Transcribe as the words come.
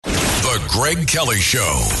The Greg Kelly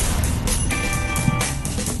Show.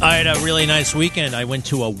 I had a really nice weekend. I went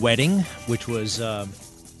to a wedding, which was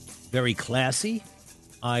very classy.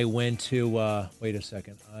 I went to, wait a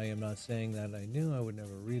second. I am not saying that I knew I would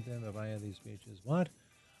never read them if I had these speeches. What?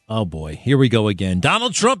 Oh, boy. Here we go again.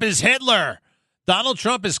 Donald Trump is Hitler. Donald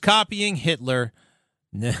Trump is copying Hitler.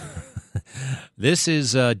 This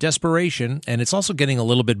is desperation, and it's also getting a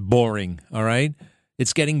little bit boring, all right?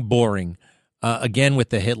 It's getting boring. Again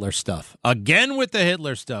with the Hitler stuff.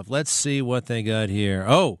 Let's see what they got here.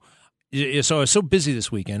 Oh, so I was so busy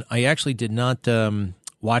this weekend, I actually did not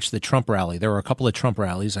watch the Trump rally. There were a couple of Trump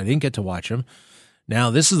rallies. I didn't get to watch them.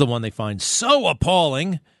 Now, this is the one they find so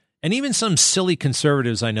appalling, and even some silly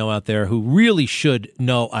conservatives I know out there who really should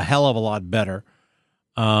know a hell of a lot better.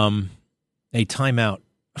 A timeout.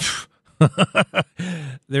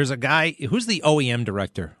 There's a guy who's the OEM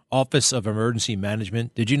director, Office of Emergency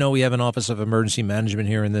Management. Did you know we have an Office of Emergency Management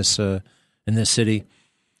here in this city?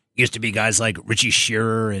 Used to be guys like Richie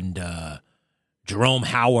Shearer and Jerome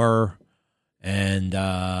Hauer and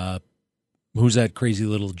who's that crazy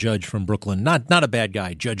little judge from Brooklyn? Not a bad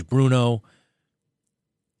guy, Judge Bruno.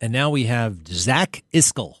 And now we have Zach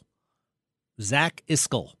Iskel.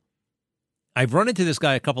 I've run into this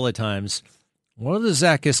guy a couple of times. What does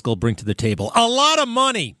Zach Iskel bring to the table? A lot of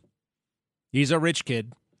money. He's a rich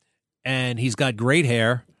kid, and he's got great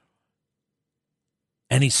hair,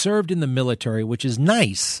 and he served in the military, which is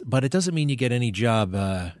nice, but it doesn't mean you get any job,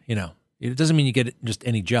 It doesn't mean you get just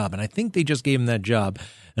any job, and I think they just gave him that job,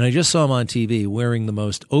 and I just saw him on TV wearing the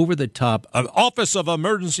most over-the-top Office of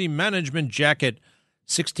Emergency Management jacket,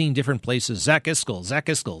 16 different places. Zach Iskel. Zach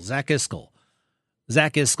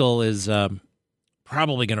Iskel is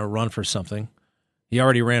probably going to run for something. He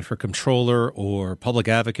already ran for comptroller or public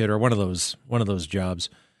advocate or one of those jobs.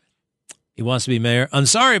 He wants to be mayor. I'm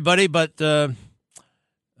sorry, buddy, but the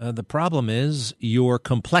problem is your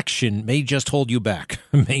complexion may just hold you back.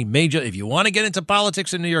 If you want to get into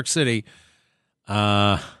politics in New York City,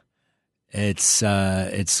 it's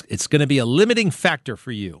going to be a limiting factor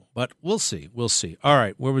for you. But we'll see. All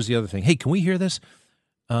right, where was the other thing? Hey, can we hear this?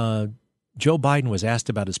 Joe Biden was asked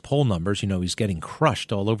about his poll numbers. You know, he's getting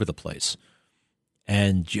crushed all over the place.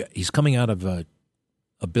 And he's coming out of a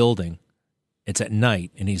building. It's at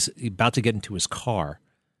night, and he's about to get into his car.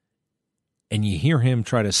 And you hear him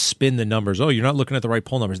try to spin the numbers. Oh, you're not looking at the right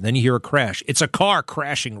poll numbers. And then you hear a crash. It's a car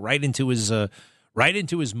crashing right into his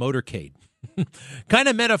motorcade. Kind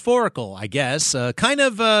of metaphorical, I guess.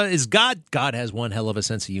 Is God. God has one hell of a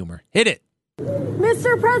sense of humor. Hit it.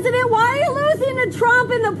 Mr. President, why are you losing to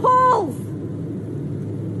Trump in the polls?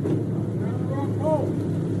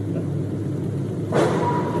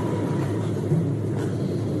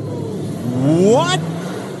 What?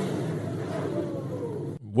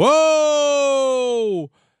 Whoa!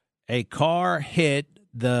 A car hit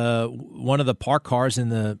one of the parked cars in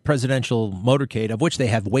the presidential motorcade, of which they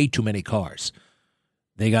have way too many cars.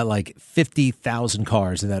 They got like 50,000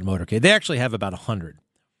 cars in that motorcade. They actually have about 100.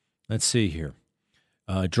 Let's see here.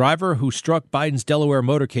 Driver who struck Biden's Delaware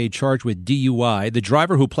motorcade charged with DUI. The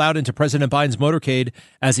driver who plowed into President Biden's motorcade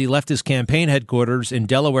as he left his campaign headquarters in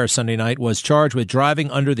Delaware Sunday night was charged with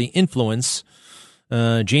driving under the influence.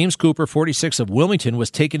 James Cooper, 46, of Wilmington,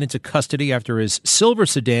 was taken into custody after his silver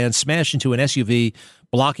sedan smashed into an SUV,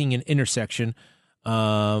 blocking an intersection.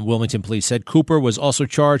 Wilmington police said Cooper was also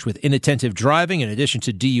charged with inattentive driving in addition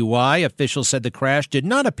to DUI. Officials said the crash did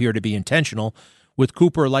not appear to be intentional, with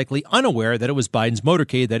Cooper likely unaware that it was Biden's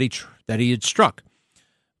motorcade that he had struck.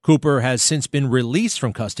 Cooper has since been released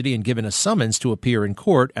from custody and given a summons to appear in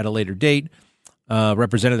court at a later date.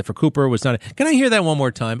 Representative for Cooper was not. Can I hear that one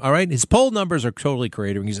more time? All right. His poll numbers are totally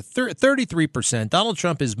cratering. He's at 33%. Donald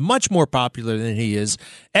Trump is much more popular than he is.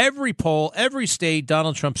 Every poll, every state,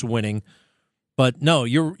 Donald Trump's winning. But no,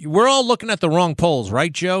 we're all looking at the wrong polls,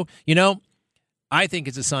 right, Joe? You know, I think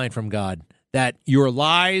it's a sign from God that your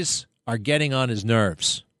lies are getting on his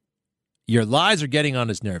nerves. Your lies are getting on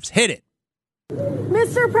his nerves. Hit it.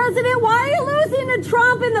 Mr. President, why are you losing to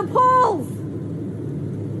Trump in the polls?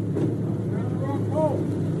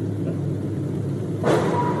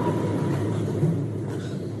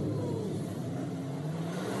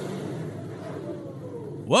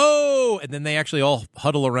 Whoa! And then they actually all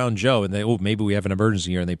huddle around Joe, and maybe we have an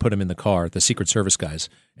emergency here, and they put him in the car, the Secret Service guys,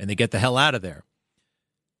 and they get the hell out of there.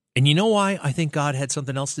 And you know why I think God had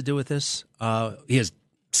something else to do with this? He has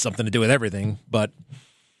something to do with everything, but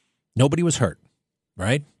nobody was hurt,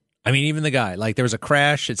 right? I mean, even the guy, like there was a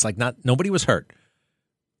crash. It's like nobody was hurt.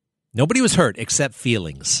 Nobody was hurt except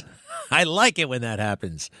feelings. I like it when that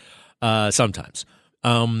happens sometimes.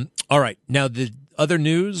 All right. Now, the other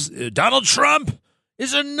news, Donald Trump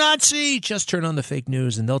is a Nazi. Just turn on the fake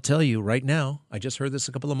news and they'll tell you right now. I just heard this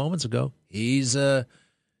a couple of moments ago. He's a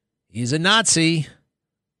Nazi.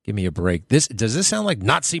 Give me a break. Does this sound like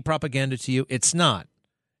Nazi propaganda to you? It's not.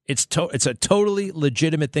 It's a totally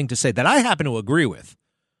legitimate thing to say that I happen to agree with.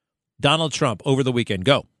 Donald Trump over the weekend.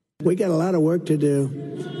 Go. We got a lot of work to do.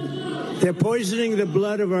 They're poisoning the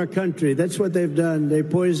blood of our country. That's what they've done. They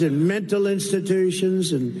poison mental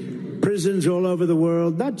institutions and prisons all over the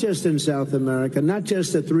world, not just in South America, not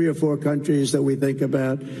just the 3 or 4 countries that we think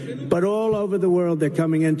about, but all over the world. They're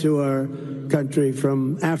coming into our country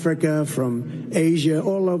from Africa, from Asia,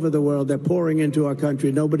 all over the world. They're pouring into our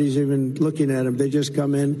country. Nobody's even looking at them. They just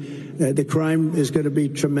come in. The crime is going to be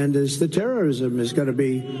tremendous. The terrorism is going to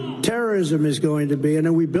be. And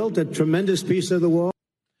then we built a tremendous piece of the wall.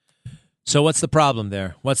 So what's the problem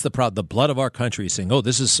there? What's the problem? The blood of our country saying, oh,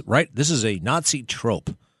 this is right. This is a Nazi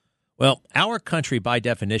trope. Well, our country, by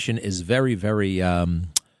definition, is very, very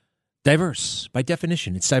diverse. By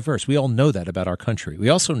definition, it's diverse. We all know that about our country. We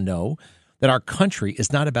also know that our country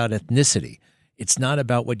is not about ethnicity. It's not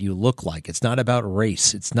about what you look like. It's not about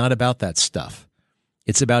race. It's not about that stuff.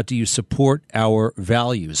 It's about, do you support our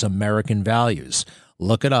values, American values?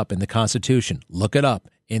 Look it up in the Constitution. Look it up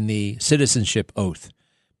in the citizenship oath.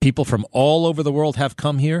 People from all over the world have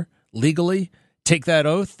come here legally, take that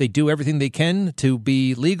oath. They do everything they can to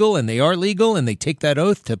be legal, and they are legal, and they take that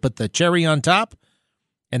oath to put the cherry on top.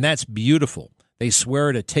 And that's beautiful. They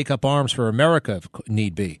swear to take up arms for America if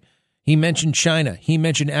need be. He mentioned China. He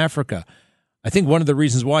mentioned Africa. I think one of the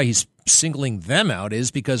reasons why he's singling them out is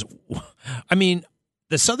because, I mean,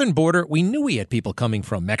 the southern border, we knew we had people coming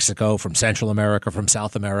from Mexico, from Central America, from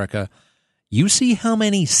South America. You see how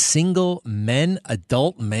many single men,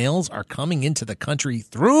 adult males, are coming into the country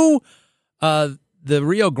through the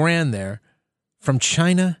Rio Grande there from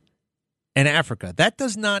China and Africa. That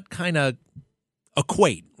does not kind of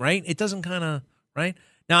equate, right? It doesn't kind of, right?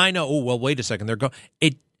 Now, I know, oh, well, wait a second.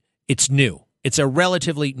 It's new. It's a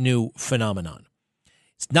relatively new phenomenon.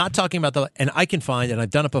 It's not talking about and I can find, and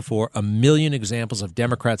I've done it before, a million examples of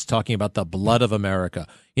Democrats talking about the blood of America.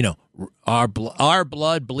 You know, our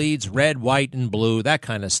blood bleeds red, white, and blue, that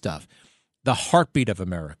kind of stuff. The heartbeat of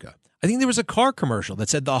America. I think there was a car commercial that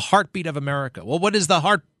said the heartbeat of America. Well, what is the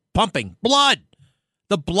heart pumping? Blood.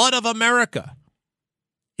 The blood of America.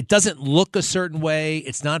 It doesn't look a certain way.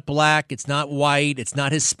 It's not black. It's not white. It's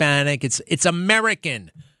not Hispanic. It's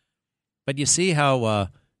American. But you see how,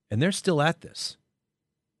 and they're still at this.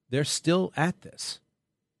 They're still at this,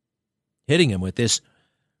 hitting him with these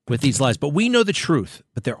lies. But we know the truth.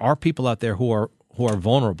 But there are people out there who are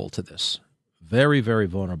vulnerable to this, very, very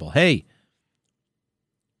vulnerable. Hey,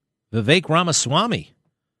 Vivek Ramaswamy,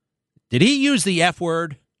 did he use the F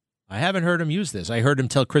word? I haven't heard him use this. I heard him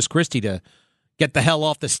tell Chris Christie to get the hell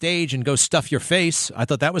off the stage and go stuff your face. I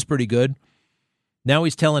thought that was pretty good. Now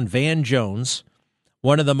he's telling Van Jones,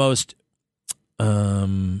 one of the most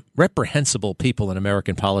reprehensible people in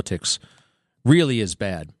American politics, really is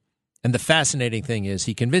bad. And the fascinating thing is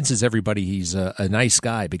he convinces everybody he's a nice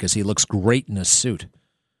guy because he looks great in a suit.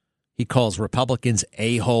 He calls Republicans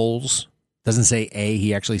a-holes. Doesn't say A,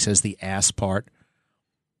 he actually says the ass part.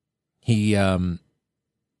 He's a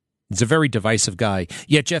very divisive guy.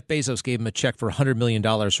 Yet Jeff Bezos gave him a check for $100 million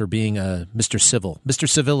for being Mr. Civil, Mr.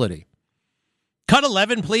 Civility. Cut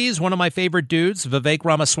 11, please. One of my favorite dudes, Vivek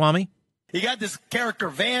Ramaswamy. You got this character,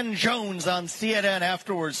 Van Jones, on CNN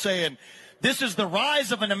afterwards saying, this is the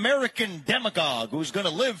rise of an American demagogue who's going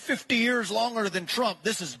to live 50 years longer than Trump.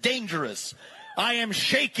 This is dangerous. I am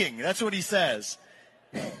shaking. That's what he says.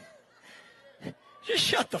 Just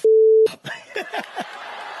shut the up.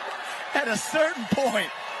 At a certain point,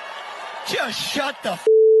 just shut the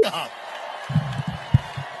up.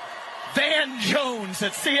 Van Jones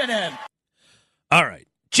at CNN. All right.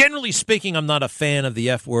 Generally speaking, I'm not a fan of the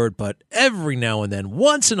F word, but every now and then,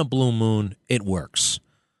 once in a blue moon, it works.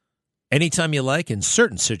 Anytime you like, in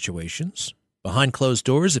certain situations, behind closed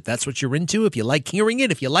doors, if that's what you're into, if you like hearing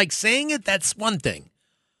it, if you like saying it, that's one thing.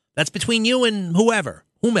 That's between you and whomever.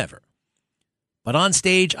 But on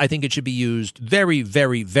stage, I think it should be used very,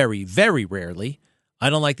 very, very, very rarely. I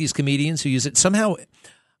don't like these comedians who use it. Somehow,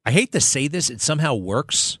 I hate to say this, it somehow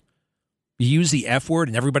works. You use the F word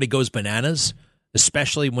and everybody goes bananas,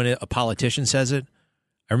 especially when a politician says it.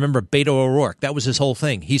 I remember Beto O'Rourke. That was his whole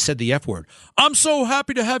thing. He said the F word. I'm so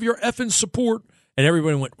happy to have your effing support. And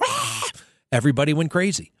everybody went, Rah! Everybody went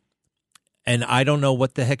crazy. And I don't know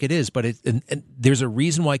what the heck it is, but and there's a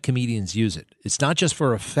reason why comedians use it. It's not just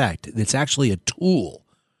for effect. It's actually a tool.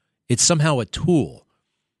 It's somehow a tool.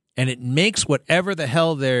 And it makes whatever the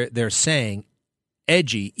hell they're saying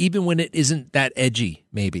edgy, even when it isn't that edgy,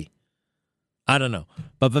 maybe. I don't know.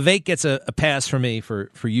 But Vivek gets a pass from me for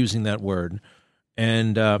using that word.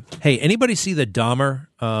 And, hey, anybody see the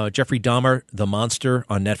Jeffrey Dahmer, The Monster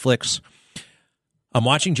on Netflix? I'm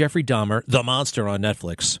watching Jeffrey Dahmer, The Monster on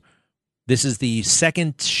Netflix. This is the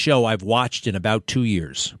second show I've watched in about 2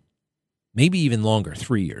 years. Maybe even longer,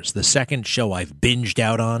 3 years. The second show I've binged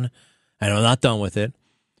out on, and I'm not done with it.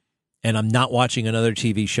 And I'm not watching another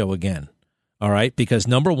TV show again. All right? Because,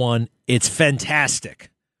 number one, it's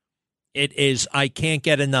fantastic. It is. I can't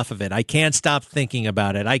get enough of it. I can't stop thinking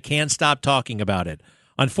about it. I can't stop talking about it.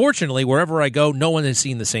 Unfortunately, wherever I go, no one has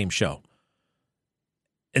seen the same show.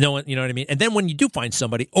 And no one, you know what I mean? And then when you do find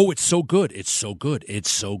somebody, oh, it's so good. It's so good. It's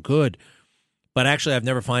so good. But actually, I've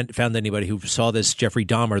never found anybody who saw this Jeffrey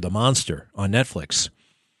Dahmer, The Monster, on Netflix.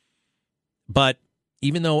 But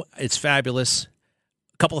even though it's fabulous,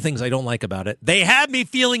 a couple of things I don't like about it. They have me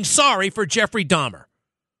feeling sorry for Jeffrey Dahmer,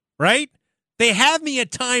 right? They have me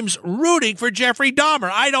at times rooting for Jeffrey Dahmer.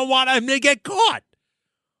 I don't want him to get caught.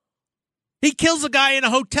 He kills a guy in a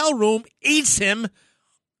hotel room, eats him,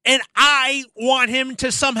 and I want him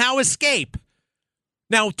to somehow escape.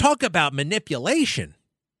 Now, talk about manipulation.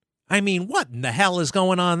 I mean, what in the hell is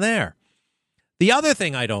going on there? The other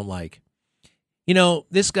thing I don't like,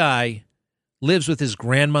 this guy lives with his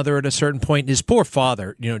grandmother at a certain point. His poor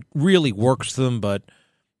father, really works for them, but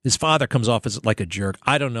his father comes off as like a jerk.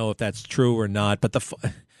 I don't know if that's true or not, but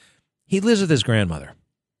he lives with his grandmother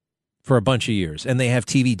for a bunch of years, and they have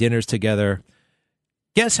TV dinners together.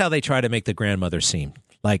 Guess how they try to make the grandmother seem?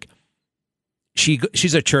 Like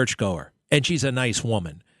she's a churchgoer, and she's a nice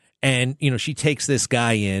woman. And, she takes this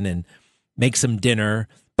guy in and makes him dinner.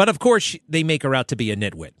 But, of course, they make her out to be a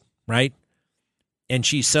nitwit, right? And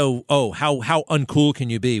she's so, how uncool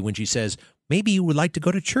can you be when she says, maybe you would like to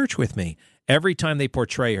go to church with me? Every time they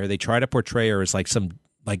portray her, they try to portray her as like some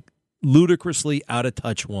ludicrously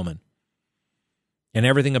out-of-touch woman. And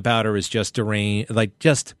everything about her is just deranged,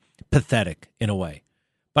 just pathetic in a way.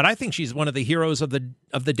 But I think she's one of the heroes of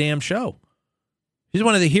the damn show. She's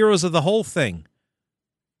one of the heroes of the whole thing.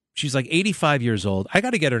 She's like 85 years old. I got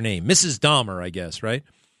to get her name. Mrs. Dahmer, I guess, right?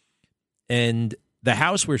 And the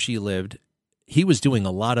house where she lived, he was doing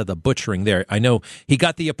a lot of the butchering there. I know he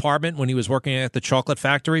got the apartment when he was working at the chocolate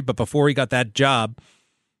factory, but before he got that job,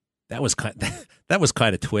 that was kind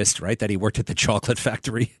of twist, right? That he worked at the chocolate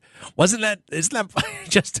factory. Isn't that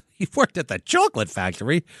just, he worked at the chocolate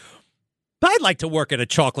factory? I'd like to work at a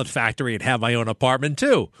chocolate factory and have my own apartment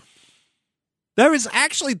too. There was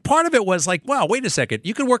actually, part of it was like, wow, wait a second.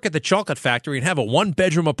 You can work at the chocolate factory and have a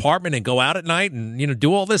 1-bedroom apartment and go out at night and,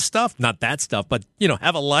 do all this stuff. Not that stuff, but,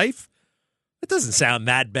 have a life. It doesn't sound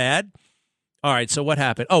that bad. All right, so what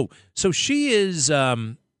happened? Oh, so she is,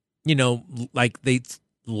 they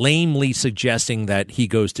lamely suggesting that he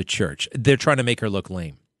goes to church. They're trying to make her look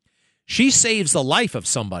lame. She saves the life of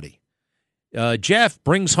somebody. Jeff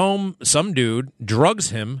brings home some dude,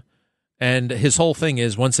 drugs him, and his whole thing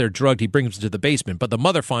is once they're drugged, he brings them to the basement. But the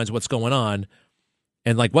mother finds what's going on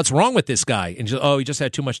and what's wrong with this guy? And he just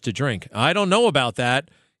had too much to drink. I don't know about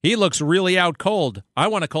that. He looks really out cold. I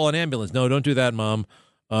want to call an ambulance. No, don't do that, Mom.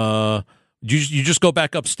 You just go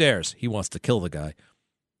back upstairs. He wants to kill the guy.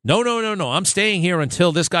 No. I'm staying here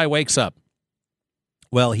until this guy wakes up.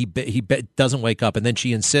 Well, he doesn't wake up, and then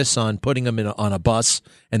she insists on putting him on a bus,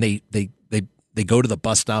 and they go to the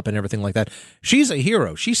bus stop and everything like that. She's a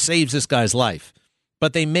hero. She saves this guy's life.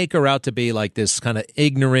 But they make her out to be like this kind of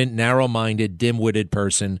ignorant, narrow-minded, dim-witted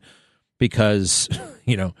person because,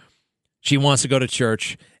 she wants to go to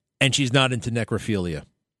church and she's not into necrophilia.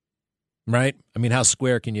 Right? I mean, how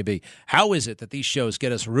square can you be? How is it that these shows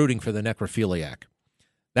get us rooting for the necrophiliac?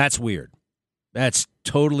 That's weird. That's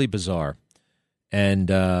totally bizarre. And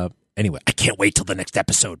anyway, I can't wait till the next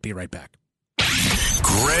episode. Be right back.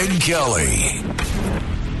 Greg Kelly.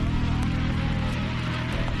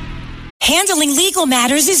 Handling legal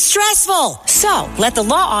matters is stressful. So, let the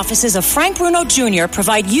law offices of Frank Bruno Jr.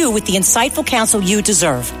 provide you with the insightful counsel you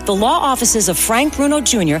deserve. The law offices of Frank Bruno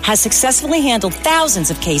Jr. has successfully handled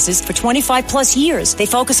thousands of cases for 25 plus years. They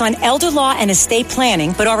focus on elder law and estate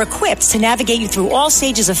planning, but are equipped to navigate you through all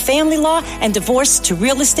stages of family law and divorce to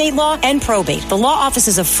real estate law and probate. The law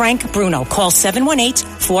offices of Frank Bruno. Call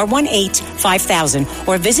 718-418-5000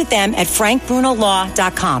 or visit them at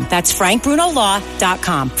frankbrunolaw.com. That's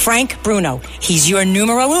frankbrunolaw.com. Frank Bruno. He's your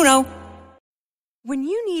numero uno. When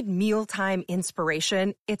you need mealtime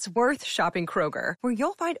inspiration, it's worth shopping Kroger, where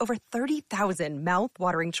you'll find over 30,000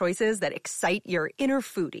 mouth-watering choices that excite your inner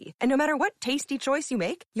foodie. And no matter what tasty choice you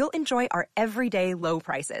make, you'll enjoy our everyday low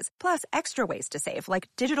prices, plus extra ways to save, like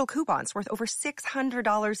digital coupons worth over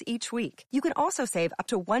 $600 each week. You can also save up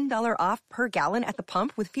to $1 off per gallon at the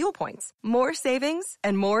pump with fuel points. More savings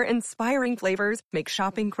and more inspiring flavors make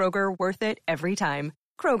shopping Kroger worth it every time.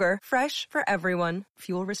 Kroger, fresh for everyone.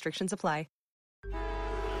 Fuel restrictions apply.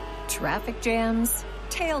 Traffic jams,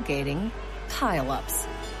 tailgating, pile-ups.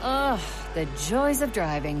 Ugh, the joys of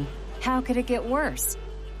driving. How could it get worse?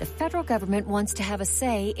 The federal government wants to have a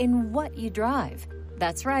say in what you drive.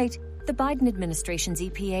 That's right. The Biden administration's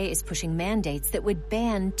EPA is pushing mandates that would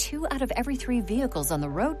ban 2 out of every 3 vehicles on the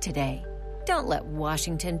road today. Don't let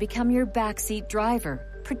Washington become your backseat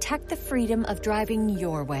driver. Protect the freedom of driving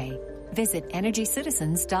your way. Visit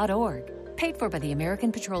EnergyCitizens.org. Paid for by the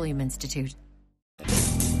American Petroleum Institute.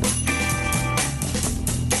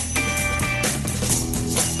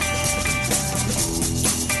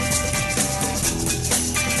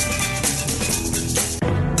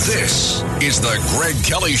 This is the Greg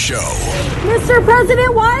Kelly Show. Mr.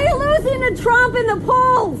 President, why are you losing to Trump in the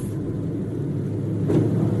polls?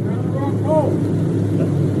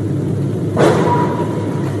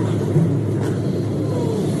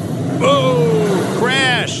 Oh,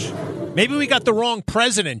 crash. Maybe we got the wrong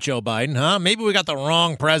president, Joe Biden, huh? Maybe we got the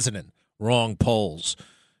wrong president. Wrong polls.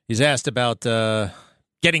 He's asked about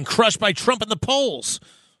getting crushed by Trump in the polls.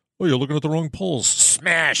 Oh, you're looking at the wrong polls.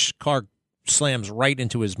 Smash. Car slams right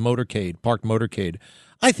into his motorcade, parked motorcade.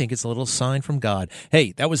 I think it's a little sign from God.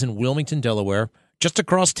 Hey, that was in Wilmington, Delaware. Just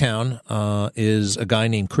across town is a guy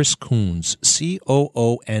named Chris Coons,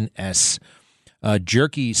 Coons, a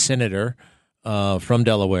jerky senator from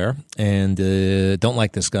Delaware, and don't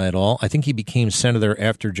like this guy at all. I think he became senator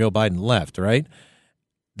after Joe Biden left, right?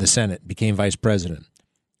 The Senate, became vice president.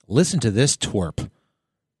 Listen to this twerp.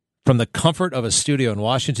 From the comfort of a studio in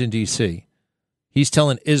Washington, D.C., he's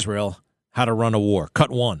telling Israel how to run a war. Cut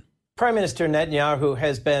 1. Prime Minister Netanyahu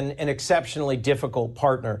has been an exceptionally difficult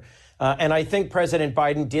partner. And I think President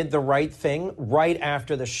Biden did the right thing right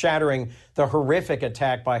after the horrific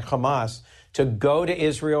attack by Hamas, to go to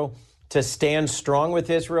Israel, to stand strong with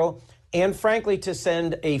Israel, and frankly, to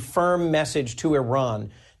send a firm message to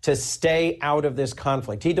Iran to stay out of this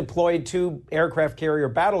conflict. He deployed 2 aircraft carrier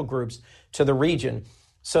battle groups to the region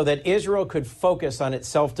so that Israel could focus on its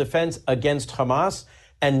self-defense against Hamas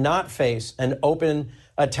and not face an open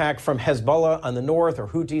attack from Hezbollah on the north or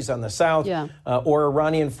Houthis on the south, or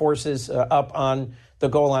Iranian forces up on the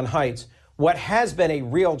Golan Heights. What has been a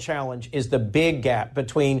real challenge is the big gap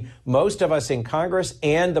between most of us in Congress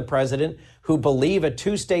and the president, who believe a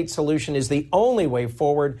 2-state solution is the only way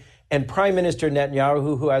forward, and Prime Minister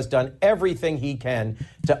Netanyahu, who has done everything he can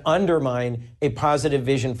to undermine a positive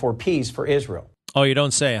vision for peace for Israel. Oh, you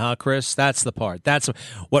don't say, huh, Chris? That's the part. That's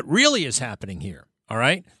what really is happening here. All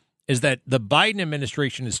right, is that the Biden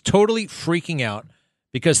administration is totally freaking out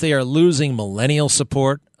because they are losing millennial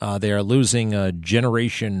support. They are losing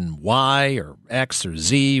Generation Y or X or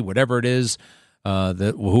Z, whatever it is,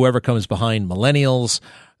 whoever comes behind millennials.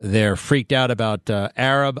 They're freaked out about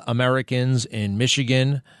Arab Americans in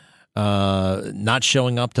Michigan not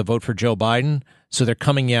showing up to vote for Joe Biden. So they're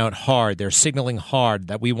coming out hard. They're signaling hard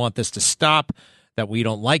that we want this to stop, that we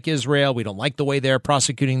don't like Israel. We don't like the way they're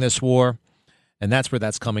prosecuting this war. And that's where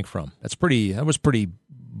that's coming from. That was pretty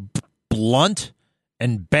blunt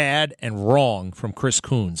and bad and wrong from Chris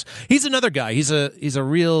Coons. He's another guy. He's a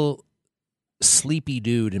real sleepy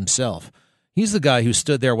dude himself. He's the guy who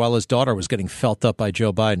stood there while his daughter was getting felt up by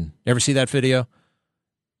Joe Biden. Ever see that video?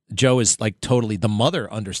 Joe is like totally, the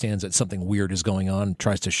mother understands that something weird is going on,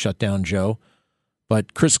 tries to shut down Joe.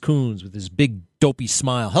 But Chris Coons with his big dopey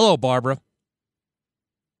smile. Hello, Barbara.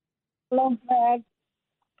 Hello, Greg.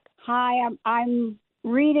 Hi, I'm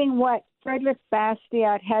reading what Frederick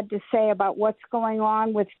Bastiat had to say about what's going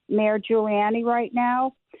on with Mayor Giuliani right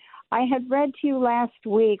now. I had read to you last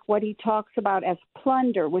week what he talks about as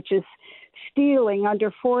plunder, which is stealing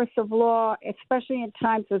under force of law, especially in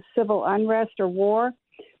times of civil unrest or war.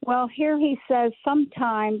 Well, here he says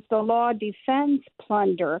sometimes the law defends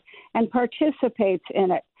plunder and participates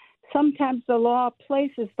in it. Sometimes the law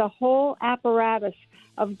places the whole apparatus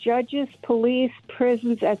of judges, police,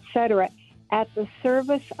 prisons, etc., at the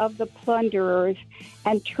service of the plunderers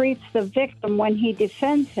and treats the victim when he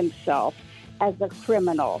defends himself as a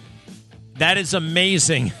criminal. That is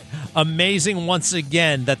amazing. Amazing once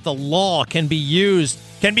again that the law can be used,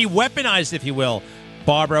 can be weaponized, if you will.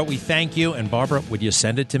 Barbara, we thank you. And Barbara, would you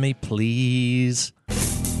send it to me, please?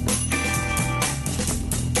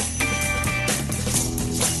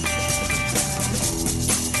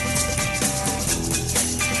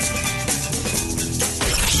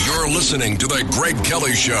 listening to The Greg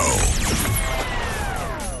Kelly Show.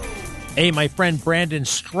 Hey, my friend Brandon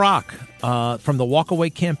Straka from the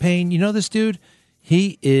Walkaway campaign. You know this dude?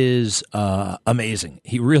 He is amazing.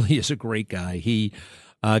 He really is a great guy. He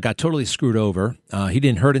got totally screwed over. He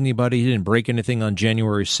didn't hurt anybody. He didn't break anything on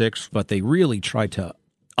January 6th, but they really tried to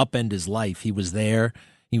upend his life. He was there.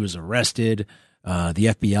 He was arrested.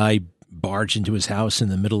 The FBI barged into his house in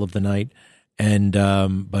the middle of the night. And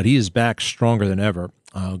but he is back stronger than ever.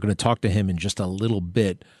 I'm going to talk to him in just a little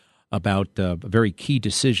bit about a very key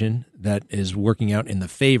decision that is working out in the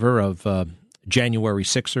favor of January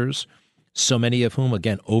 6ers, so many of whom,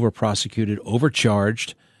 again, over-prosecuted,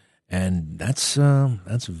 overcharged, and that's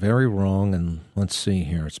very wrong. And let's see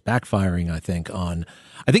here. It's backfiring, I think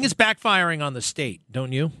it's backfiring on the state,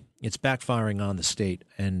 don't you? It's backfiring on the state,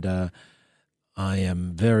 and I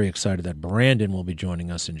am very excited that Brandon will be joining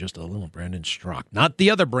us in just a little. Brandon Straka, not the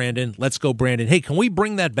other Brandon. Let's go, Brandon. Hey, can we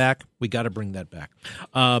bring that back? We got to bring that back.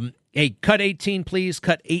 Hey, cut 18, please.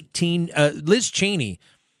 Cut 18. Liz Cheney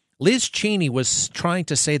was trying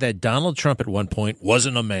to say that Donald Trump at one point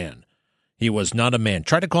wasn't a man. He was not a man.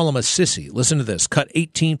 Try to call him a sissy. Listen to this. Cut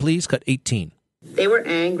 18, please. Cut 18. They were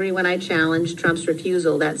angry when I challenged Trump's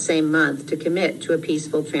refusal that same month to commit to a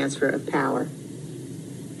peaceful transfer of power.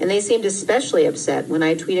 And they seemed especially upset when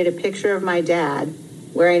I tweeted a picture of my dad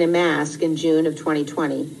wearing a mask in June of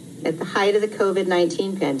 2020 at the height of the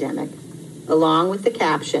COVID-19 pandemic, along with the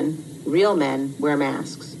caption, "Real men wear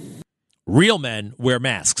masks." Real men wear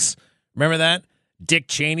masks. Remember that? Dick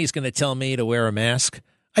Cheney's going to tell me to wear a mask.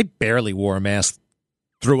 I barely wore a mask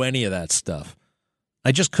through any of that stuff.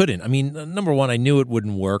 I just couldn't. I mean, number one, I knew it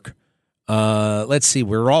wouldn't work. Let's see.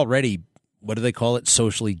 We're already, what do they call it,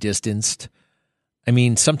 socially distanced. I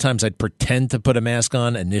mean, sometimes I'd pretend to put a mask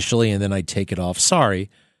on initially, and then I'd take it off.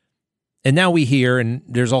 Sorry. And now we hear, and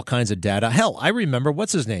there's all kinds of data. Hell, I remember,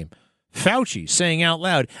 what's his name? Fauci saying out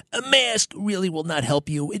loud, a mask really will not help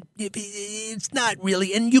you. It's not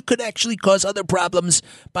really. And you could actually cause other problems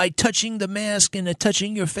by touching the mask and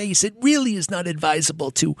touching your face. It really is not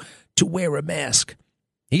advisable to wear a mask.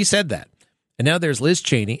 He said that. And now there's Liz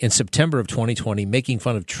Cheney in September of 2020 making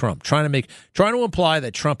fun of Trump, trying to imply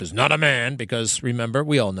that Trump is not a man because, remember,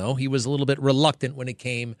 we all know he was a little bit reluctant when it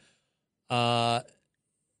came to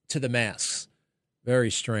the masks.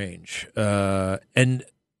 Very strange. And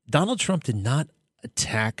Donald Trump did not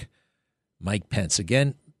attack Mike Pence.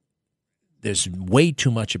 Again, there's way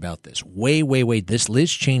too much about this. Way. This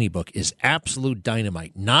Liz Cheney book is absolute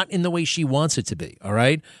dynamite, not in the way she wants it to be, all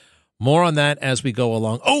right? More on that as we go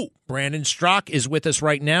along. Oh, Brandon Straka is with us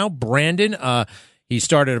right now. Brandon, he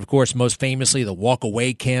started, of course, most famously the Walk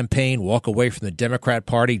Away campaign, walk away from the Democrat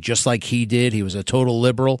Party, just like he did. He was a total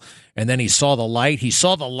liberal. And then he saw the light. He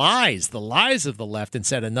saw the lies of the left and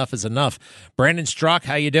said enough is enough. Brandon Straka,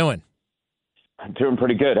 how you doing? I'm doing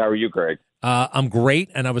pretty good. How are you, Greg? I'm great,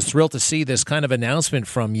 and I was thrilled to see this kind of announcement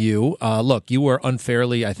from you. Look, you were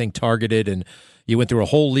unfairly, I think, targeted, and you went through a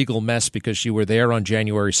whole legal mess because you were there on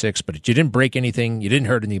January 6th, but you didn't break anything. You didn't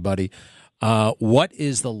hurt anybody. What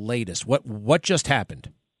is the latest? What just happened?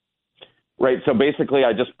 Right. So basically,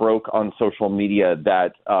 I just broke on social media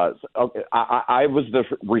that I was the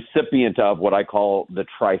recipient of what I call the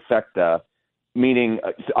trifecta, meaning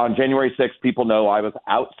on January 6th, people know I was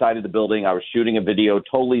outside of the building. I was shooting a video,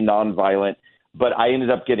 totally nonviolent, but I ended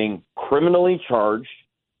up getting criminally charged,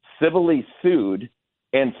 civilly sued,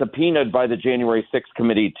 and subpoenaed by the January 6th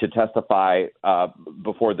committee to testify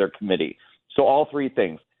before their committee. So all three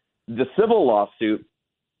things. The civil lawsuit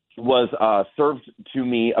was served to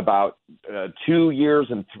me about 2 years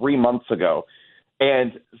and 3 months ago.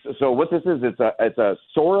 And so what this is, it's a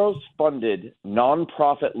Soros-funded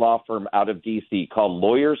nonprofit law firm out of D.C. called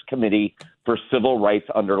Lawyers Committee for Civil Rights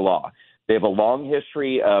Under Law. They have a long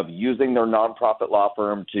history of using their nonprofit law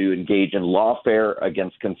firm to engage in lawfare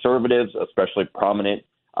against conservatives, especially prominent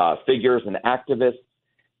figures and activists.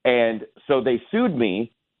 And so they sued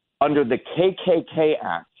me under the KKK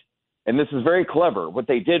Act. And this is very clever. What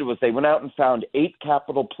they did was they went out and found 8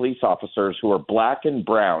 Capitol police officers who are black and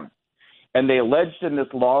brown. And they alleged in this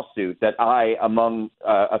lawsuit that I, among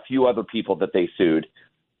a few other people that they sued,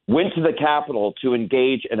 went to the Capitol to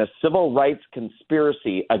engage in a civil rights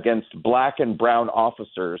conspiracy against black and brown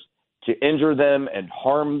officers to injure them and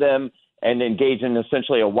harm them and engage in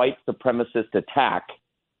essentially a white supremacist attack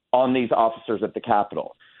on these officers at the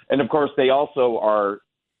Capitol. And, of course, they also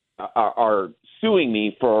are suing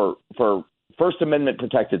me for First Amendment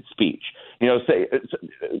protected speech. You know, say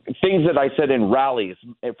things that I said in rallies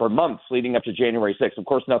for months leading up to January 6th. Of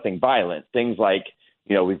course, nothing violent. Things like,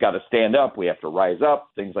 you know, we've got to stand up. We have to rise up.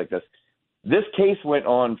 Things like this. This case went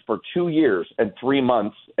on for 2 years and 3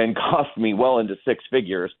 months and cost me well into six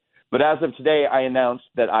figures. But as of today, I announced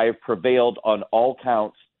that I have prevailed on all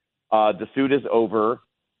counts. The suit is over,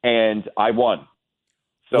 and I won.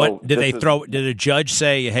 So what did they throw? Did a judge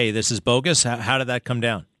say, "Hey, this is bogus"? How did that come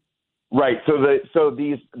down? Right. So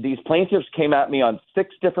these plaintiffs came at me on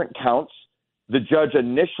 6 different counts. The judge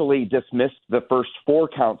initially dismissed the first 4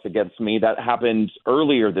 counts against me. That happened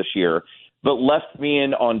earlier this year, but left me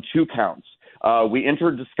in on 2 counts. We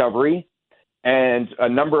entered discovery, and a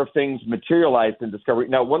number of things materialized in discovery.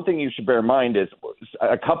 Now, one thing you should bear in mind is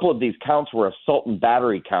a couple of these counts were assault and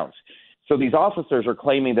battery counts. So these officers are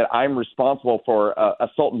claiming that I'm responsible for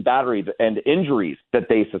assault and battery and injuries that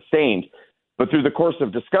they sustained. But through the course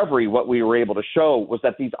of discovery, what we were able to show was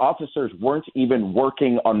that these officers weren't even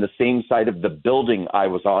working on the same side of the building I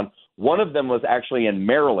was on. One of them was actually in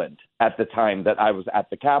Maryland at the time that I was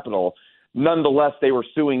at the Capitol. Nonetheless, they were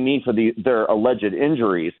suing me for their alleged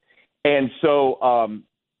injuries. And so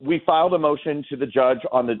we filed a motion to the judge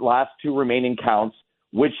on the last 2 remaining counts,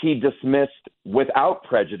 which he dismissed without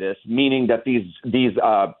prejudice, meaning that these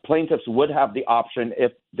plaintiffs would have the option,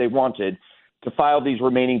 if they wanted, to file these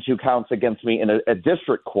remaining 2 counts against me in a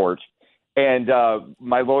district court. And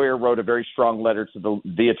my lawyer wrote a very strong letter to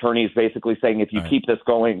the attorneys basically saying, if you keep this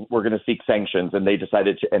going, we're going to seek sanctions. And they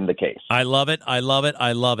decided to end the case. I love it. I love it.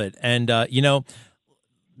 I love it. And,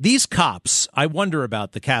 these cops, I wonder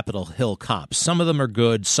about the Capitol Hill cops. Some of them are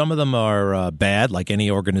good. Some of them are bad, like any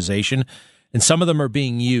organization. And some of them are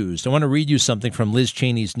being used. I want to read you something from Liz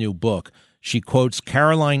Cheney's new book. She quotes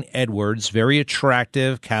Caroline Edwards, very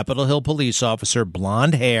attractive Capitol Hill police officer,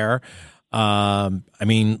 blonde hair.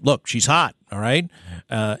 Look, she's hot, all right?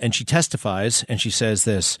 And she testifies, and she says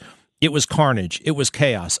this: "It was carnage. It was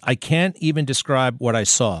chaos. I can't even describe what I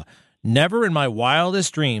saw. Never in my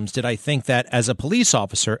wildest dreams did I think that as a police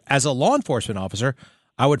officer, as a law enforcement officer,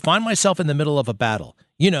 I would find myself in the middle of a battle.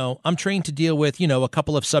 I'm trained to deal with, a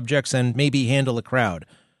couple of subjects and maybe handle a crowd.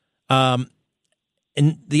 And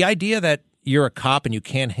the idea that you're a cop and you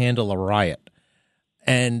can't handle a riot,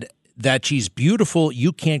 and that she's beautiful,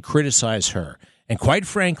 you can't criticize her. And quite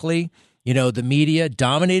frankly, the media,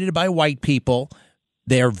 dominated by white people,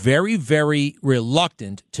 they're very, very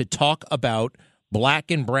reluctant to talk about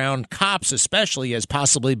black and brown cops, especially, as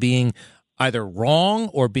possibly being either wrong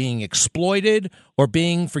or being exploited or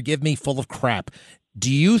being, forgive me, full of crap.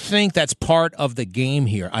 Do you think that's part of the game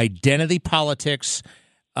here? Identity politics,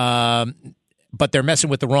 but they're messing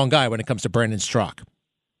with the wrong guy when it comes to Brandon Straka.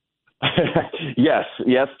 Yes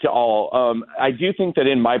to all. I do think that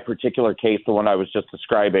in my particular case, the one I was just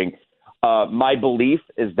describing, my belief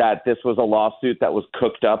is that this was a lawsuit that was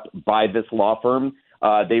cooked up by this law firm.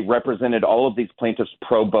 They represented all of these plaintiffs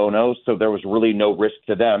pro bono, so there was really no risk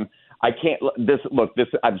to them. I'm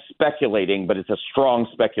speculating, but it's a strong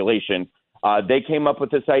speculation. They came up with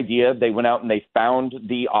this idea. They went out and they found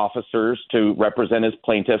the officers to represent as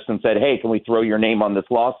plaintiffs and said, hey, can we throw your name on this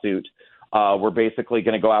lawsuit? We're basically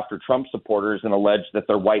going to go after Trump supporters and allege that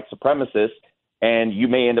they're white supremacists, and you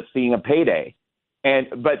may end up seeing a payday.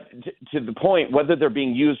 But to the point, whether they're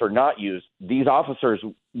being used or not used, these officers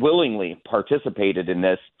willingly participated in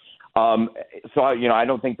this. So I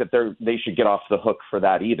don't think that they should get off the hook for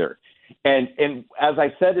that either. And as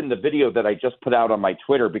I said in the video that I just put out on my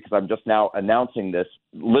Twitter, because I'm just now announcing this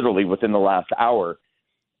literally within the last hour,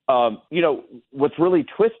 what's really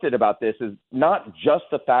twisted about this is not just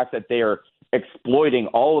the fact that they are exploiting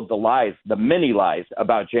all of the lies, the many lies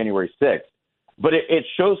about January 6th, but it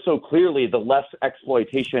shows so clearly the less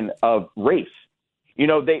exploitation of race.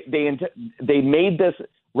 They made this,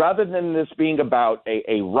 rather than this being about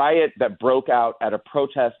a riot that broke out at a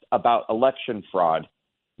protest about election fraud,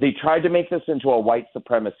 they tried to make this into a white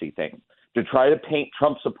supremacy thing, to try to paint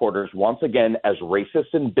Trump supporters once again as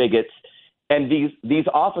racists and bigots. And these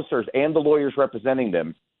officers and the lawyers representing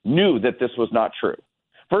them knew that this was not true.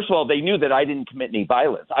 First of all, they knew that I didn't commit any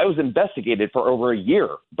violence. I was investigated for over a year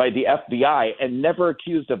by the FBI and never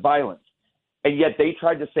accused of violence. And yet they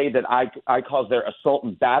tried to say that I caused their assault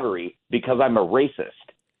and battery because I'm a racist.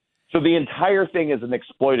 So the entire thing is an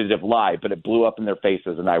exploitative lie, but it blew up in their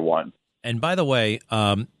faces and I won. And by the way,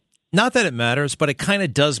 not that it matters, but it kind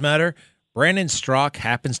of does matter. Brandon Straka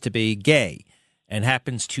happens to be gay and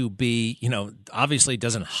happens to be, obviously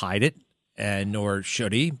doesn't hide it, and nor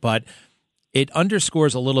should he, but it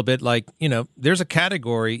underscores a little bit like, there's a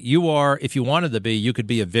category you are, if you wanted to be, you could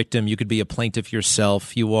be a victim, you could be a plaintiff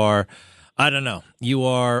yourself. You are, you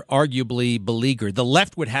are arguably beleaguered. The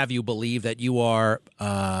left would have you believe that you are,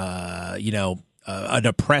 an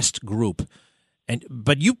oppressed group.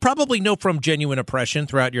 But you probably know from genuine oppression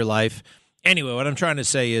throughout your life, Anyway, what I'm trying to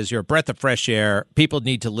say is you're a breath of fresh air. People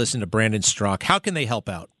need to listen to Brandon Straka. How can they help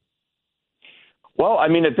out? Well, I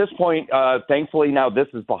mean, at this point, thankfully now this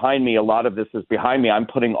is behind me. A lot of this is behind me. I'm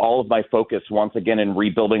putting all of my focus once again in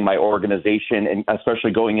rebuilding my organization, and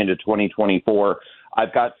especially going into 2024.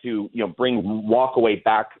 I've got to, bring Walkaway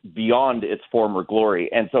back beyond its former glory.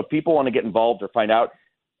 And so if people want to get involved or find out,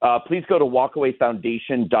 please go to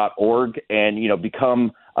walkawayfoundation.org and,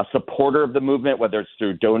 become a supporter of the movement, whether it's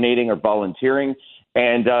through donating or volunteering,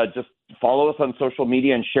 and just follow us on social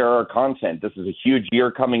media and share our content. This is a huge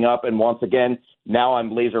year coming up. And once again, now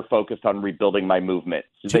I'm laser focused on rebuilding my movement.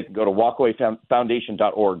 So they can go to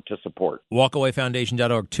walkawayfoundation.org to support.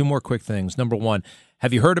 Walkawayfoundation.org. Two more quick things. Number one,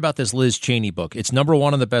 have you heard about this Liz Cheney book? It's number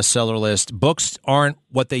one on the bestseller list. Books aren't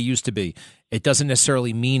what they used to be. It doesn't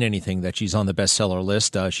necessarily mean anything that she's on the bestseller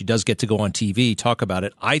list. She does get to go on TV, talk about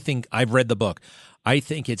it. I think I've read the book. I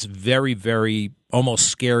think it's very, very almost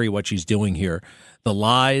scary what she's doing here. The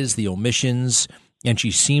lies, the omissions, and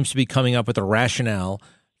she seems to be coming up with a rationale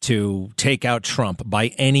to take out Trump by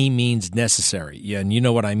any means necessary. Yeah, and you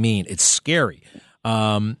know what I mean. It's scary.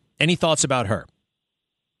 Any thoughts about her?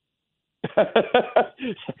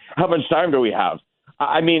 How much time do we have?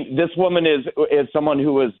 I mean, this woman is someone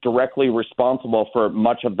who is directly responsible for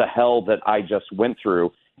much of the hell that I just went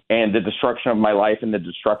through and the destruction of my life and the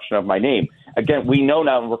destruction of my name. Again, we know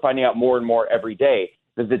now, and we're finding out more and more every day,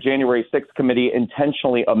 that the January 6th committee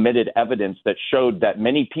intentionally omitted evidence that showed that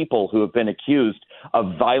many people who have been accused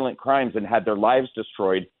of violent crimes and had their lives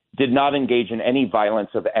destroyed did not engage in any violence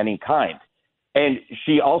of any kind. And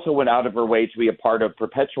she also went out of her way to be a part of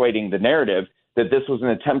perpetuating the narrative that this was an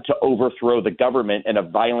attempt to overthrow the government in a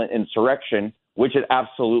violent insurrection, which it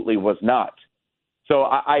absolutely was not. So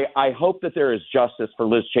I hope that there is justice for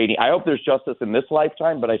Liz Cheney. I hope there's justice in this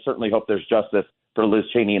lifetime, but I certainly hope there's justice for Liz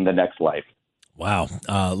Cheney in the next life. Wow.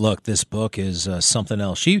 Look, this book is something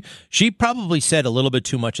else. She probably said a little bit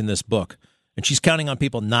too much in this book, and she's counting on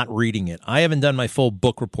people not reading it. I haven't done my full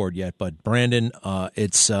book report yet, but Brandon,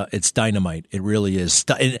 it's dynamite. It really is.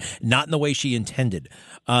 Not in the way she intended.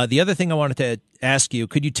 The other thing I wanted to ask you,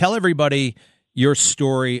 could you tell everybody your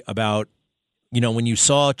story about, when you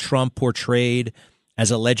saw Trump portrayed as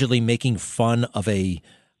allegedly making fun of a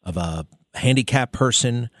handicapped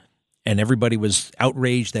person, and everybody was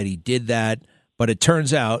outraged that he did that. But it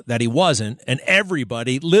turns out that he wasn't, and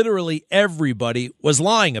everybody, literally everybody, was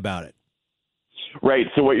lying about it. Right.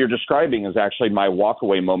 So what you're describing is actually my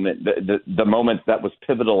walkaway moment, the moment that was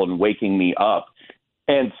pivotal in waking me up.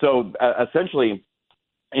 And so essentially,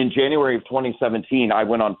 in January of 2017, I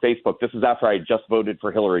went on Facebook. This is after I had just voted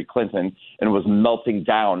for Hillary Clinton and was melting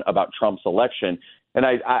down about Trump's election. And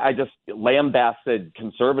I just lambasted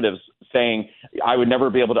conservatives, saying I would never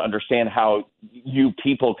be able to understand how you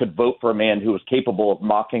people could vote for a man who was capable of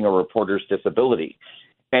mocking a reporter's disability.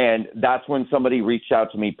 And that's when somebody reached out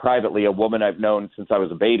to me privately, a woman I've known since I was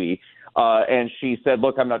a baby. And she said,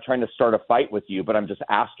 look, I'm not trying to start a fight with you, but I'm just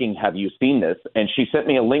asking, have you seen this? And she sent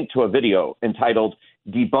me a link to a video entitled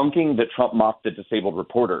Debunking that Trump Mocked a Disabled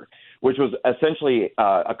Reporter, which was essentially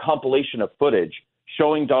a compilation of footage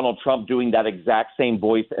showing Donald Trump doing that exact same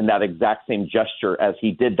voice and that exact same gesture as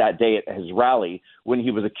he did that day at his rally when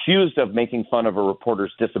he was accused of making fun of a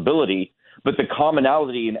reporter's disability. But the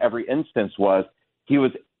commonality in every instance was he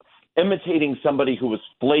was imitating somebody who was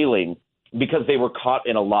flailing because they were caught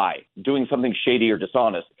in a lie, doing something shady or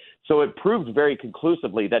dishonest. So it proved very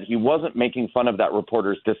conclusively that he wasn't making fun of that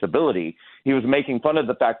reporter's disability. He was making fun of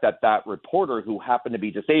the fact that that reporter, who happened to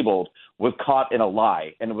be disabled, was caught in a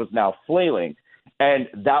lie and was now flailing. And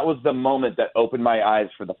that was the moment that opened my eyes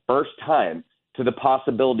for the first time to the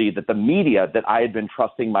possibility that the media that I had been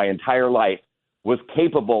trusting my entire life was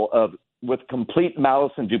capable of, with complete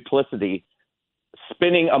malice and duplicity,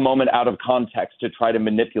 spinning a moment out of context to try to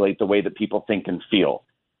manipulate the way that people think and feel.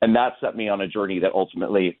 And that set me on a journey that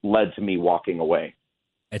ultimately led to me walking away.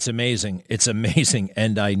 It's amazing. It's amazing.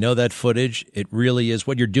 And I know that footage. It really is.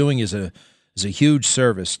 What you're doing is a huge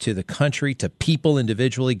service to the country, to people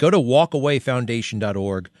individually. Go to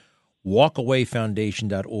walkawayfoundation.org,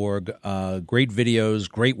 walkawayfoundation.org. Great videos,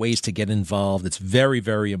 great ways to get involved. It's very,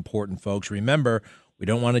 very important, folks. Remember, we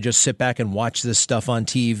don't want to just sit back and watch this stuff on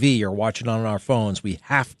TV or watch it on our phones. We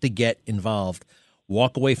have to get involved.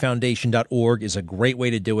 Walkawayfoundation.org is a great way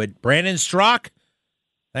to do it. Brandon Straka,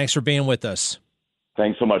 thanks for being with us.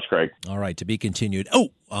 Thanks so much, Greg. All right, to be continued.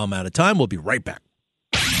 Oh, I'm out of time. We'll be right back.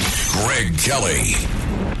 Greg Kelly.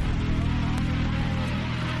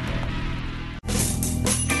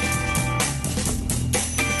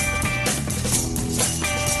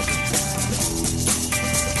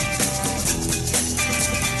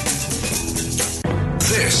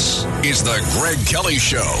 This is the Greg Kelly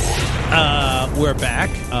Show. We're back.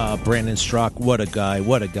 Brandon Strzok, what a guy,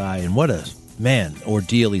 and what a, man,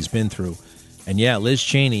 ordeal he's been through. And yeah, Liz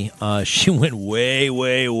Cheney, she went way,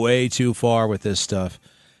 way, way too far with this stuff.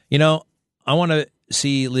 You know, I want to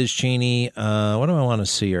see Liz Cheney. What do I want to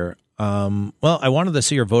see her? Well, I wanted to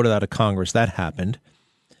see her voted out of Congress. That happened.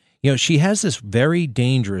 You know, she has this very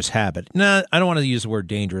dangerous habit. Nah, I don't want to use the word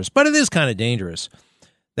dangerous, but it is kind of dangerous.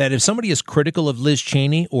 That if somebody is critical of Liz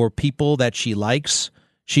Cheney or people that she likes,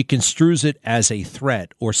 she construes it as a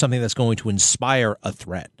threat or something that's going to inspire a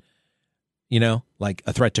threat. You know, like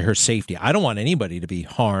a threat to her safety. I don't want anybody to be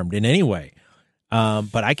harmed in any way.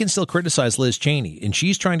 But I can still criticize Liz Cheney. And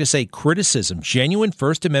she's trying to say criticism, genuine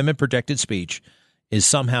First Amendment protected speech, is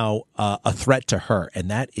somehow a threat to her. And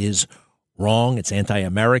that is wrong. It's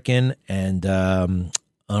anti-American. And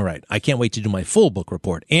all right, I can't wait to do my full book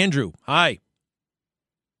report. Andrew, hi.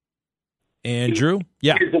 Andrew,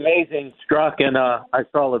 yeah. He's amazing, Strzok, and I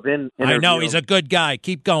saw Levin interview. I know, he's a good guy.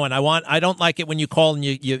 Keep going. I don't like it when you call and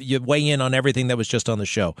you weigh in on everything that was just on the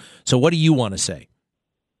show. So what do you want to say?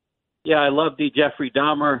 Yeah, I love the Jeffrey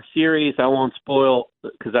Dahmer series. I won't spoil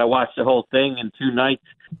because I watched the whole thing in 2 nights.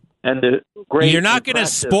 And the great. You're not going to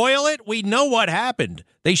spoil it? We know what happened.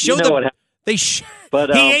 They showed he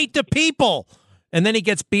ate the people, and then he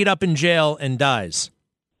gets beat up in jail and dies.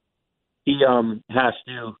 He has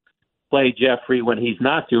to play Jeffrey when he's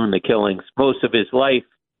not doing the killings. Most of his life,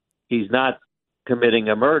 he's not committing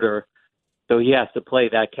a murder, so he has to play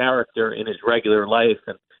that character in his regular life.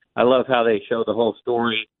 And I love how they show the whole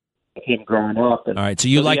story of him growing up. And all right, so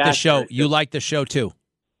you like the show. You like the show, too.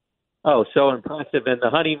 Oh, so impressive. And the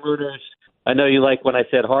Honeymooners, I know you like when I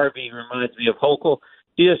said Harvey reminds me of Hochul.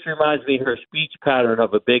 She just reminds me of her speech pattern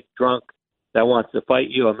of a big drunk that wants to fight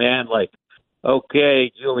you, a man like,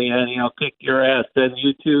 okay, Giuliani, I'll kick your ass. Then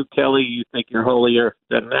you too, Kelly, you think you're holier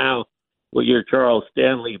than now with your Charles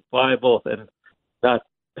Stanley Bible and not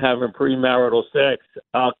having premarital sex.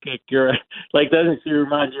 I'll kick your ass. Like, doesn't she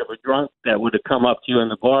remind you of a drunk that would have come up to you in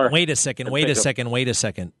the bar? Wait a second.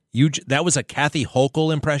 That was a Kathy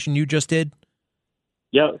Hochul impression you just did?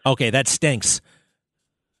 Yep. Okay, that stinks.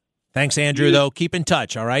 Thanks, Andrew, though. Keep in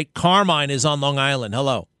touch, all right? Carmine is on Long Island.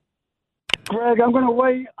 Hello. Greg, I'm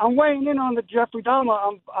weighing in on the Jeffrey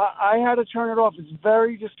Dahmer. I had to turn it off. It's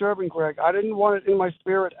very disturbing, Greg. I didn't want it in my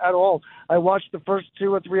spirit at all. I watched the first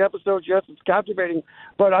 2 or 3 episodes. Yes, it's captivating,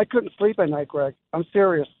 but I couldn't sleep at night, Greg. I'm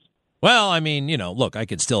serious. Well, I mean, you know, look, I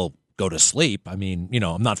could still go to sleep. I mean, you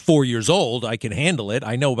know, I'm not 4 years old. I can handle it.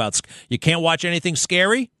 I know about you can't watch anything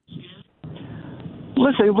scary?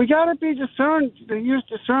 Listen, we got to be use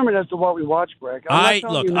discernment as to what we watch, Greg.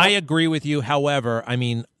 I agree with you. However, I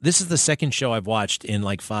mean, this is the second show I've watched in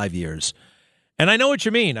like 5 years. And I know what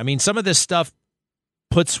you mean. I mean, some of this stuff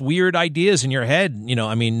puts weird ideas in your head. You know,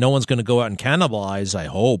 I mean, no one's going to go out and cannibalize, I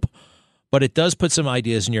hope. But it does put some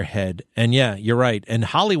ideas in your head. And yeah, you're right. And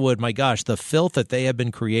Hollywood, my gosh, the filth that they have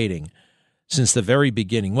been creating since the very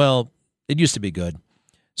beginning. Well, it used to be good.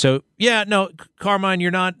 So, yeah, no, Carmine, you're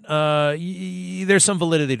not, there's some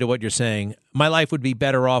validity to what you're saying. My life would be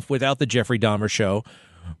better off without the Jeffrey Dahmer show.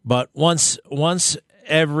 But once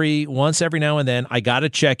every now and then, I got to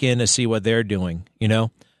check in to see what they're doing, you know?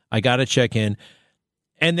 I got to check in.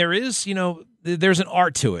 And there is, you know, there's an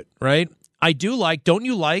art to it, right? Don't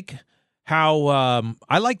you like how,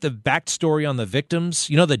 I like the backstory on the victims?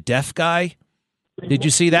 You know, the deaf guy? Did you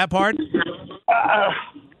see that part?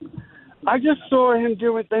 I just saw him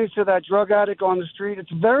doing things to that drug addict on the street.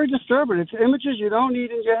 It's very disturbing. It's images you don't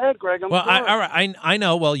need in your head, Greg. All right. I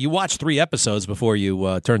know. Well, you watched 3 episodes before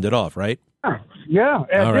you turned it off, right? Yeah.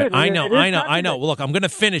 All right. I know. Well, look, I'm going to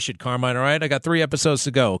finish it, Carmine, all right? I got 3 episodes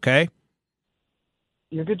to go, okay?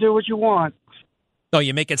 You can do what you want. Oh,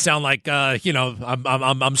 you make it sound like, you know,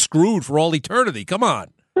 I'm screwed for all eternity. Come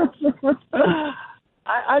on.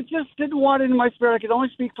 I just didn't want it in my spirit. I could only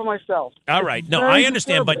speak for myself. All right. No, I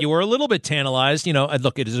understand, but you were a little bit tantalized. You know,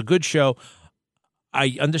 look, it is a good show.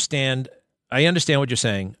 I understand what you're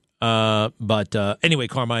saying. But anyway,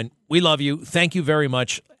 Carmine, we love you. Thank you very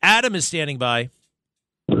much. Adam is standing by.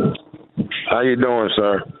 How you doing,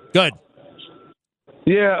 sir? Good.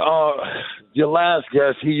 Yeah, your last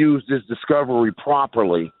guest, he used his discovery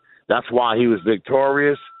properly. That's why he was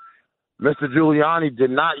victorious. Mr. Giuliani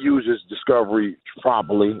did not use his discovery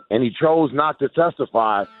properly, and he chose not to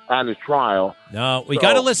testify at his trial. No, we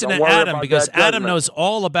got to listen to Adam because Adam knows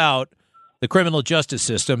all about the criminal justice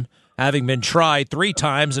system, having been tried 3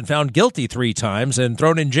 times and found guilty 3 times and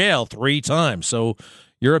thrown in jail 3 times. So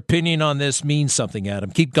your opinion on this means something,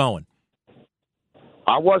 Adam. Keep going.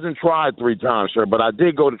 I wasn't tried 3 times, sir, but I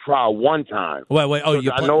did go to trial 1 time. Wait. Oh,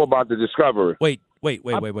 I know about the discovery. Wait. Wait.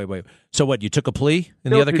 So what? You took a plea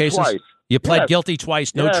in the other cases? Twice. You pled Yes. guilty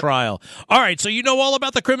twice, no Yes. trial. All right, so you know all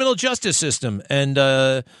about the criminal justice system, and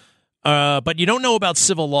but you don't know about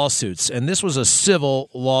civil lawsuits. And this was a civil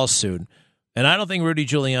lawsuit. And I don't think Rudy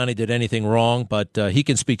Giuliani did anything wrong, but he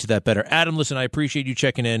can speak to that better. Adam, listen, I appreciate you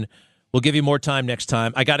checking in. We'll give you more time next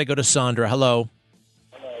time. I got to go to Sandra. Hello.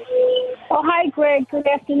 Oh, hi, Greg. Good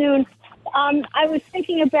afternoon. I was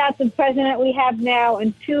thinking about the president we have now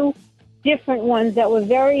and two different ones that were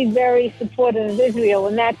very, very supportive of Israel,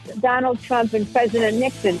 and that's Donald Trump and President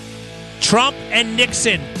Nixon. Trump and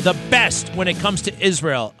Nixon, the best when it comes to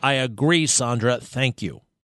Israel. I agree, Sandra. Thank you.